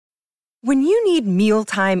When you need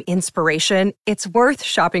mealtime inspiration, it's worth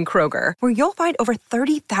shopping Kroger, where you'll find over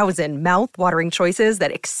 30,000 mouth-watering choices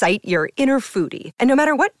that excite your inner foodie. And no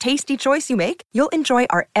matter what tasty choice you make, you'll enjoy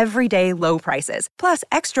our everyday low prices, plus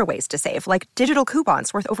extra ways to save, like digital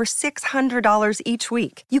coupons worth over $600 each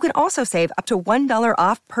week. You can also save up to $1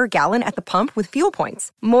 off per gallon at the pump with fuel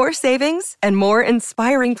points. More savings and more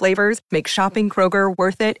inspiring flavors make shopping Kroger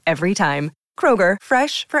worth it every time. Kroger,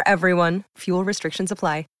 fresh for everyone. Fuel restrictions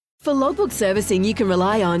apply. For logbook servicing you can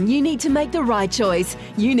rely on, you need to make the right choice.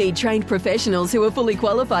 You need trained professionals who are fully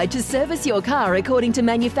qualified to service your car according to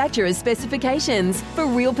manufacturer's specifications. For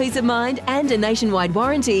real peace of mind and a nationwide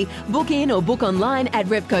warranty, book in or book online at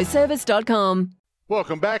repcoservice.com.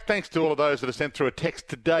 Welcome back. Thanks to all of those that have sent through a text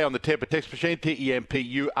today on the Tempur text machine.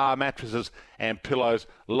 TEMPUR mattresses and pillows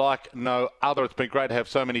like no other. It's been great to have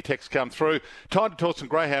so many texts come through. Time to talk some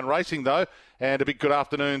greyhound racing, though. And a big good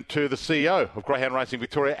afternoon to the CEO of Greyhound Racing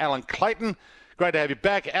Victoria, Alan Clayton. Great to have you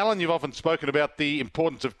back. Alan, you've often spoken about the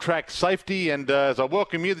importance of track safety, and as I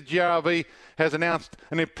welcome you, the GRV has announced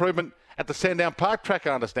an improvement at the Sandown Park track,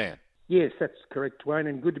 I understand. Yes, that's correct, Dwayne,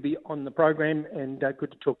 and good to be on the program, and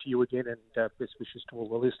good to talk to you again, and best wishes to all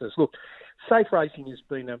the listeners. Look, safe racing has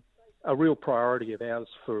been a real priority of ours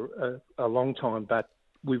for a long time, but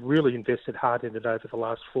we've really invested hard in it over the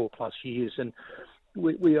last 4+ years, and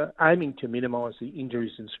we are aiming to minimise the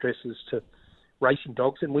injuries and stresses to racing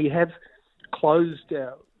dogs, and we have closed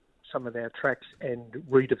some of our tracks and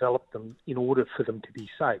redeveloped them in order for them to be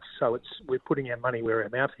safe. So we're putting our money where our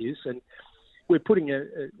mouth is, and we're putting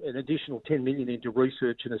an additional $10 million into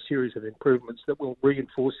research and a series of improvements that will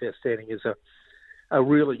reinforce our standing as a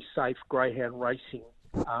really safe greyhound racing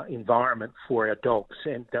environment for our dogs.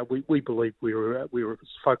 And we believe we're as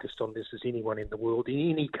focused on this as anyone in the world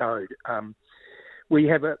in any code. We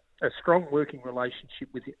have a strong working relationship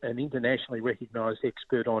with an internationally recognised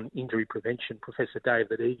expert on injury prevention, Professor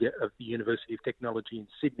David Eager of the University of Technology in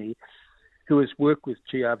Sydney, who has worked with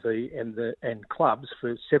GRV and clubs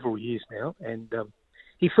for several years now. And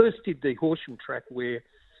he first did the Horsham track, where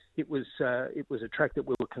it was a track that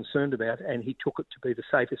we were concerned about, and he took it to be the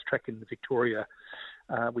safest track in Victoria,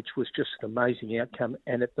 which was just an amazing outcome.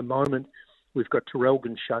 And at the moment, we've got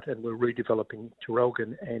Traralgon shut, and we're redeveloping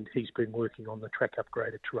Traralgon, and he's been working on the track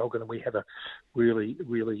upgrade at Traralgon, and we have a really,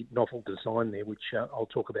 really novel design there, which I'll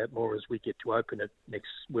talk about more as we get to open it next.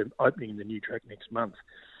 We're opening the new track next month.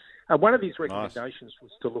 One of his recommendations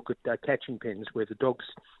was to look at catching pens where the dogs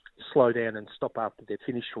slow down and stop after they've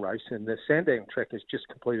finished a race, and the Sandown track has just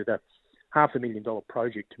completed a $500,000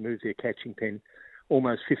 project to move their catching pen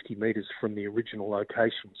almost 50 metres from the original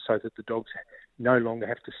location, so that the dogs no longer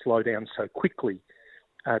have to slow down so quickly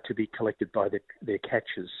to be collected by their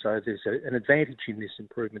catchers. So there's an advantage in this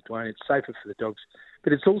improvement, Dwayne. It's safer for the dogs,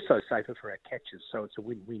 but it's also safer for our catchers, so it's a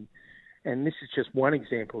win-win. And this is just one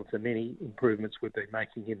example of the many improvements we've been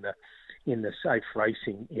making in the safe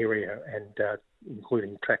racing area, and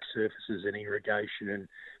including track surfaces and irrigation, and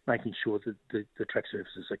making sure that the track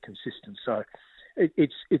surfaces are consistent. So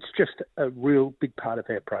it's just a real big part of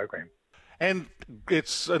our program. And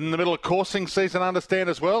it's in the middle of coursing season, I understand,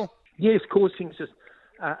 as well? Yes, coursing's just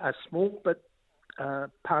a small but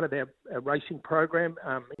part of our racing program,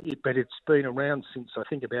 but it's been around since, I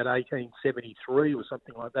think, about 1873 or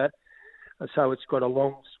something like that. So it's got a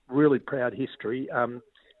long, really proud history.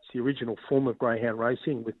 It's the original form of greyhound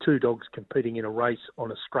racing, with two dogs competing in a race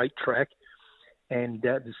on a straight track. And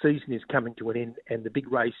the season is coming to an end, and the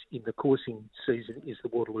big race in the coursing season is the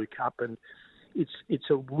Waterloo Cup. And it's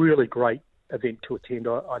a really great event to attend.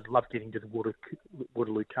 I'd love getting to the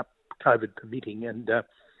Waterloo Cup, COVID permitting. And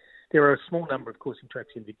there are a small number of coursing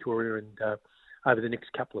tracks in Victoria, and over the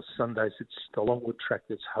next couple of Sundays, it's the Longwood track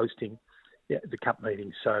that's hosting the Cup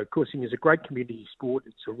meeting. So coursing is a great community sport.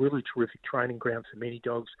 It's a really terrific training ground for many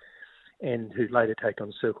dogs, and who later take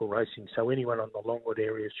on circle racing. So anyone on the Longwood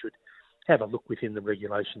area should have a look within the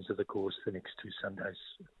regulations of the course the next 2 Sundays.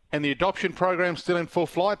 And the adoption program still in full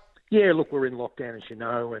flight? Yeah, look, we're in lockdown, as you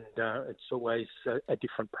know, and it's always a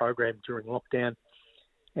different program during lockdown.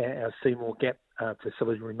 Our Seymour Gap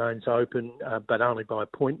facility remains open, but only by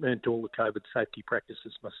appointment. All the COVID safety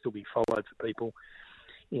practices must still be followed for people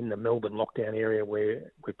in the Melbourne lockdown area, where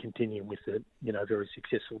we're continuing with the very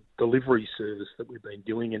successful delivery service that we've been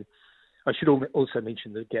doing. And I should also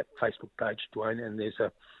mention the Gap Facebook page, Dwayne, and there's a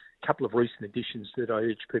couple of recent additions that I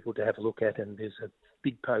urge people to have a look at. And there's a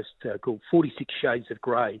big post called 46 Shades of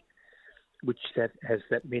Grey, which has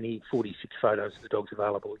that many 46 photos of the dogs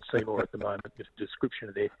available at Seymour at the moment, with a description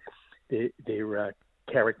of their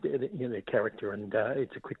character, and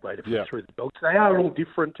it's a quick way to flip through the dogs. They are all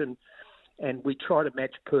different, and we try to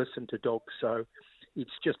match person to dog. So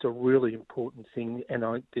it's just a really important thing. And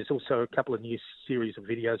there's also a couple of new series of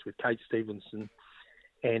videos with Kate Stevenson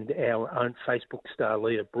and our own Facebook star,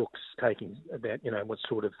 Leah Brooks, taking about, what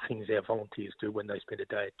sort of things our volunteers do when they spend a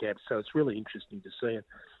day at GAB. So it's really interesting to see, and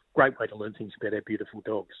great way to learn things about our beautiful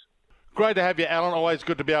dogs. Great to have you, Alan. Always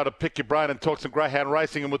good to be able to pick your brain and talk some greyhound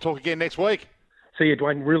racing, and we'll talk again next week. See you,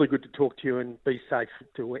 Dwayne. Really good to talk to you, and be safe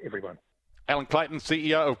to everyone. Alan Clayton,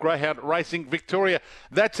 CEO of Greyhound Racing Victoria.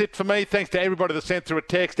 That's it for me. Thanks to everybody that sent through a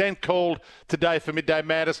text and called today for Midday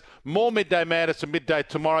Madness. More Midday Madness and midday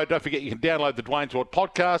tomorrow. Don't forget you can download the Dwayne Talk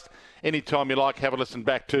podcast anytime you like. Have a listen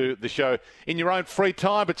back to the show in your own free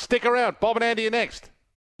time. But stick around. Bob and Andy are next.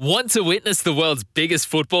 Want to witness the world's biggest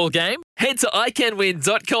football game? Head to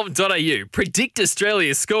iCanWin.com.au, predict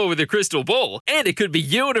Australia's score with a crystal ball, and it could be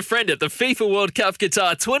you and a friend at the FIFA World Cup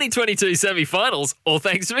Qatar 2022 semi-finals, all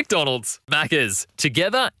thanks to McDonald's. Maccas,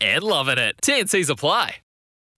 together and loving it. TNCs apply.